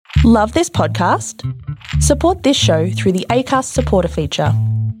Love this podcast? Support this show through the Acast supporter feature.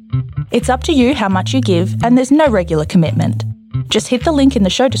 It's up to you how much you give, and there's no regular commitment. Just hit the link in the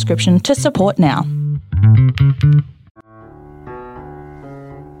show description to support now.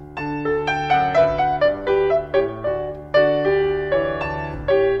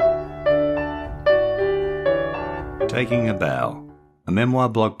 Taking a Bow, a memoir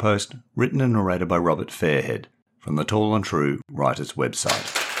blog post written and narrated by Robert Fairhead from the Tall and True writers'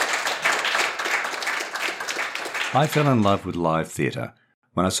 website. I fell in love with live theatre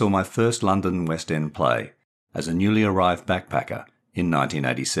when I saw my first London West End play as a newly arrived backpacker in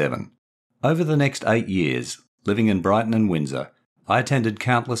 1987. Over the next 8 years, living in Brighton and Windsor, I attended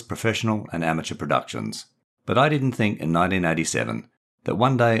countless professional and amateur productions, but I didn't think in 1987 that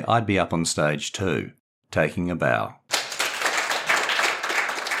one day I'd be up on stage too, taking a bow.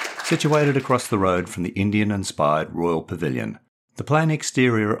 Situated across the road from the Indian-inspired Royal Pavilion, the plain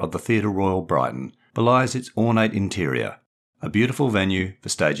exterior of the Theatre Royal Brighton belies its ornate interior, a beautiful venue for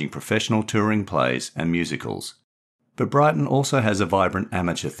staging professional touring plays and musicals. But Brighton also has a vibrant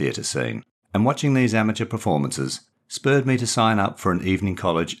amateur theatre scene, and watching these amateur performances spurred me to sign up for an evening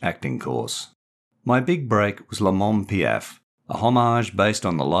college acting course. My big break was Le Monde Piaf, a homage based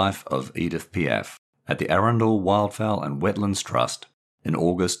on the life of Edith Piaf, at the Arundel Wildfowl and Wetlands Trust in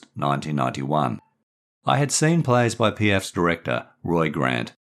August 1991. I had seen plays by Piaf's director, Roy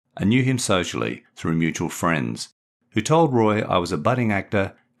Grant, and knew him socially through mutual friends, who told Roy I was a budding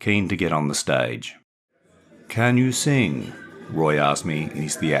actor keen to get on the stage. "Can you sing?" Roy asked me in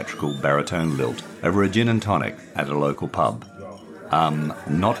his theatrical baritone lilt over a gin and tonic at a local pub.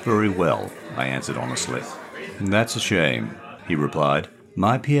 Not very well," I answered honestly. "That's a shame," he replied.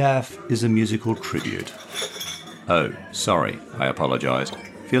 "My Piaf is a musical tribute." "Oh, sorry," I apologised,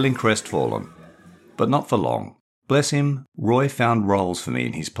 feeling crestfallen. But not for long. Bless him, Roy found roles for me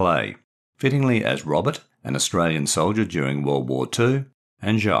in his play, fittingly as Robert, an Australian soldier during World War II,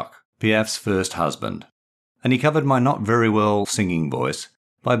 and Jacques, Piaf's first husband. And he covered my not very well singing voice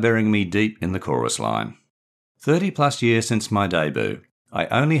by burying me deep in the chorus line. 30+ years since my debut, I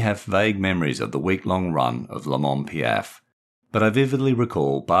only have vague memories of the week-long run of Le Monde Piaf, but I vividly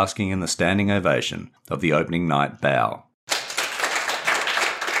recall basking in the standing ovation of the opening night bow,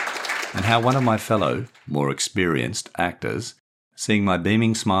 and how one of my fellow, more experienced actors, seeing my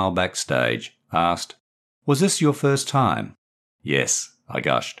beaming smile backstage, asked, "Was this your first time?" "Yes," I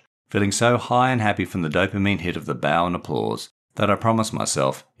gushed, feeling so high and happy from the dopamine hit of the bow and applause that I promised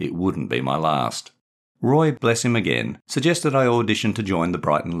myself it wouldn't be my last. Roy, bless him again, suggested I audition to join the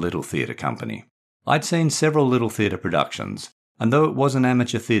Brighton Little Theatre Company. I'd seen several Little Theatre productions, and though it was an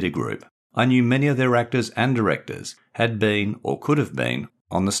amateur theatre group, I knew many of their actors and directors had been, or could have been,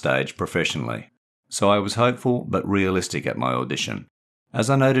 on the stage professionally. So I was hopeful but realistic at my audition, as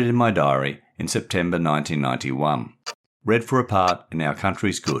I noted in my diary in September 1991. Read for a part in Our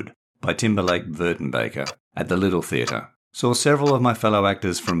Country's Good by Timberlake Vertenbaker at the Little Theatre. Saw several of my fellow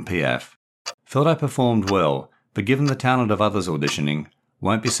actors from Piaf. Felt I performed well, but given the talent of others auditioning,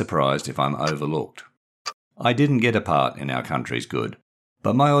 won't be surprised if I'm overlooked. I didn't get a part in Our Country's Good,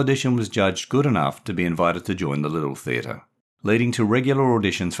 but my audition was judged good enough to be invited to join the Little Theatre, leading to regular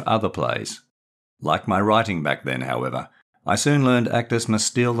auditions for other plays. Like my writing back then, however, I soon learned actors must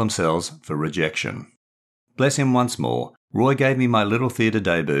steel themselves for rejection. Bless him once more, Roy gave me my Little Theatre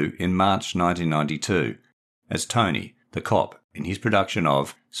debut in March 1992 as Tony, the cop, in his production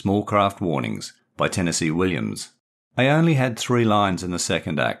of Small Craft Warnings by Tennessee Williams. I only had 3 lines in the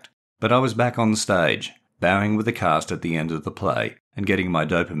second act, but I was back on the stage, bowing with the cast at the end of the play and getting my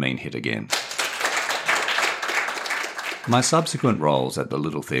dopamine hit again. My subsequent roles at the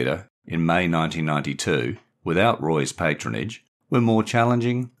Little Theatre in May 1992, without Roy's patronage, were more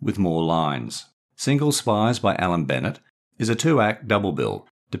challenging with more lines. Single Spies by Alan Bennett is a 2-act double bill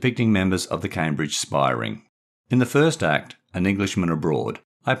depicting members of the Cambridge spy ring. In the first act, An Englishman Abroad,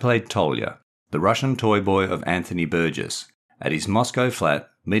 I played Tolya, the Russian toy boy of Anthony Burgess, at his Moscow flat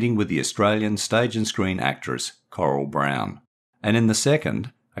meeting with the Australian stage and screen actress Coral Brown. And in the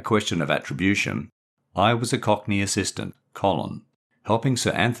second, A Question of Attribution, I was a Cockney assistant, Colin, helping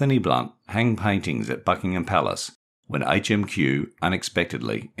Sir Anthony Blunt hang paintings at Buckingham Palace when HMQ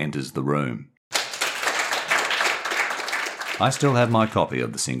unexpectedly enters the room. I still have my copy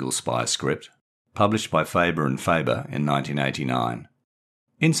of the Single Spy script, published by Faber and Faber in 1989.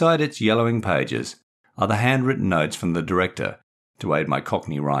 Inside its yellowing pages are the handwritten notes from the director to aid my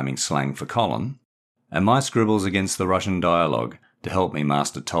Cockney rhyming slang for Colin, and my scribbles against the Russian dialogue to help me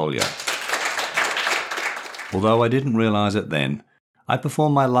master Tolya. Although I didn't realise it then, I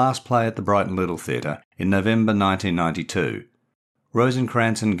performed my last play at the Brighton Little Theatre in November 1992,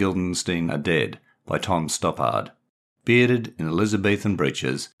 Rosencrantz and Guildenstern Are Dead by Tom Stoppard. Bearded in Elizabethan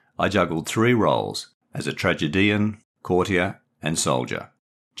breeches, I juggled 3 roles as a tragedian, courtier and soldier,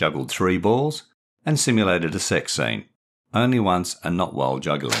 juggled 3 balls and simulated a sex scene, only once and not while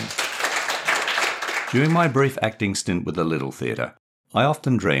juggling. During my brief acting stint with the Little Theatre, I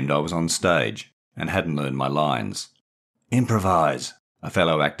often dreamed I was on stage and hadn't learned my lines. "Improvise," a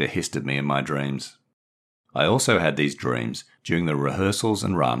fellow actor hissed at me in my dreams. I also had these dreams during the rehearsals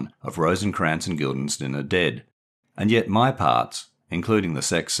and run of Rosencrantz and Guildenstern Are Dead, and yet my parts, including the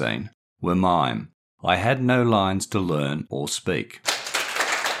sex scene, were mime. I had no lines to learn or speak.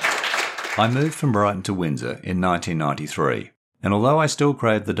 I moved from Brighton to Windsor in 1993, and although I still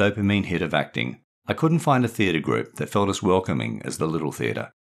craved the dopamine hit of acting, I couldn't find a theatre group that felt as welcoming as the Little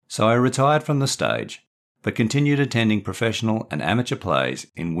Theatre. So I retired from the stage, but continued attending professional and amateur plays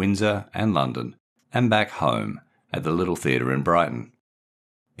in Windsor and London, and back home at the Little Theatre in Brighton.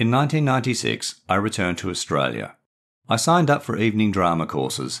 In 1996, I returned to Australia. I signed up for evening drama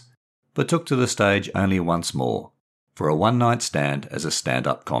courses, but took to the stage only once more, for a one-night stand as a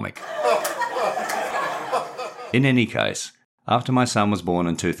stand-up comic. In any case, after my son was born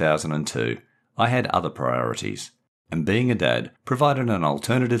in 2002, I had other priorities, and being a dad provided an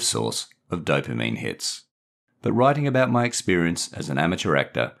alternative source of dopamine hits. But writing about my experience as an amateur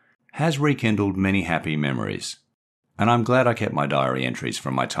actor has rekindled many happy memories, and I'm glad I kept my diary entries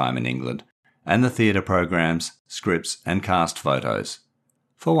from my time in England, and the theatre programs, scripts and cast photos.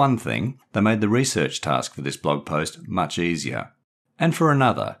 For one thing, they made the research task for this blog post much easier, and for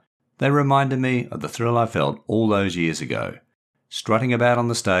another, they reminded me of the thrill I felt all those years ago, strutting about on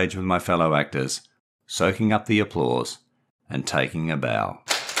the stage with my fellow actors, soaking up the applause, and taking a bow.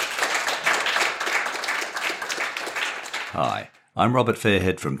 Hi, I'm Robert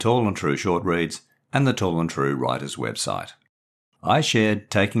Fairhead from Tall and True Short Reads and the Tall and True Writers website. I shared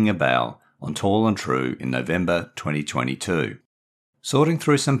Taking a Bow on Tall and True in November 2022. Sorting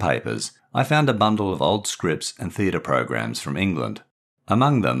through some papers, I found a bundle of old scripts and theatre programs from England.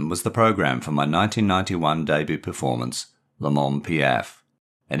 Among them was the program for my 1991 debut performance, Le Monde Piaf.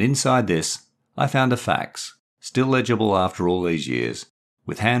 And inside this, I found a fax, still legible after all these years,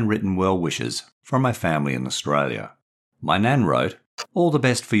 with handwritten well wishes from my family in Australia. My nan wrote, "All the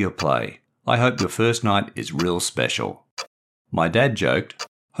best for your play. I hope your first night is real special." My dad joked,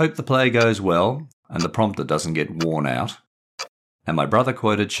 "Hope the play goes well and the prompter doesn't get worn out." And my brother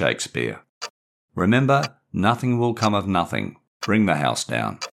quoted Shakespeare, "Remember, nothing will come of nothing. Bring the house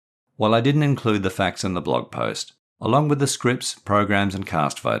down." While I didn't include the facts in the blog post, along with the scripts, programs and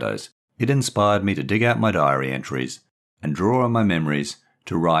cast photos, it inspired me to dig out my diary entries and draw on my memories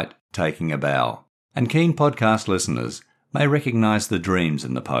to write Taking a Bow. And keen podcast listeners may recognise the dreams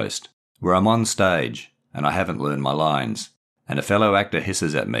in the post, where I'm on stage and I haven't learned my lines, and a fellow actor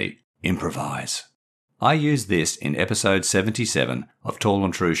hisses at me, "Improvise." I used this in episode 77 of Tall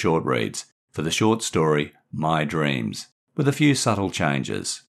and True Short Reads for the short story My Dreams, with a few subtle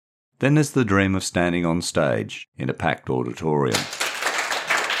changes. Then there's the dream of standing on stage in a packed auditorium.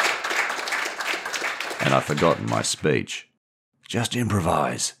 And I've forgotten my speech. "Just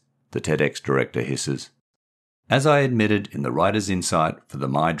improvise," the TEDx director hisses. As I admitted in the Writer's Insight for the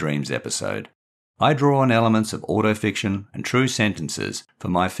My Dreams episode, I draw on elements of autofiction and true sentences for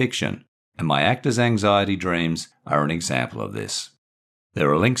my fiction, and my actor's anxiety dreams are an example of this. There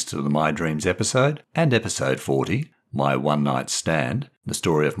are links to the My Dreams episode and episode 40, My One Night Stand, the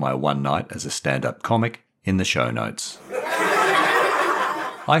story of my one night as a stand-up comic, in the show notes.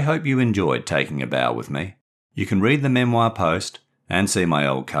 I hope you enjoyed Taking a Bow with me. You can read the memoir post and see my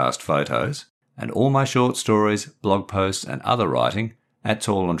old cast photos, and all my short stories, blog posts and other writing at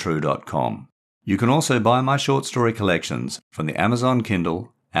tallandtrue.com. You can also buy my short story collections from the Amazon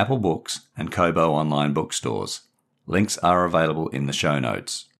Kindle, Apple Books and Kobo online bookstores. Links are available in the show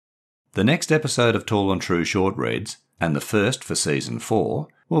notes. The next episode of Tall and True Short Reads, and the first for Season 4,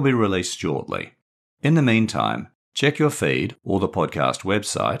 will be released shortly. In the meantime, check your feed or the podcast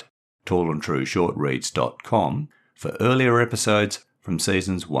website, tallandtrueshortreads.com, for earlier episodes from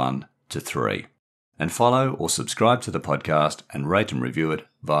Seasons 1 to 3. And follow or subscribe to the podcast and rate and review it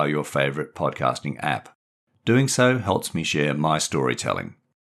via your favourite podcasting app. Doing so helps me share my storytelling.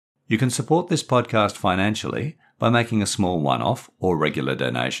 You can support this podcast financially by making a small one-off or regular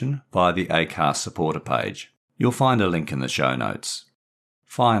donation via the Acast supporter page. You'll find a link in the show notes.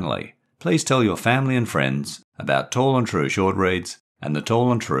 Finally, please tell your family and friends about Tall and True Short Reads and the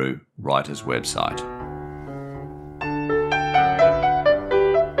Tall and True Writers website.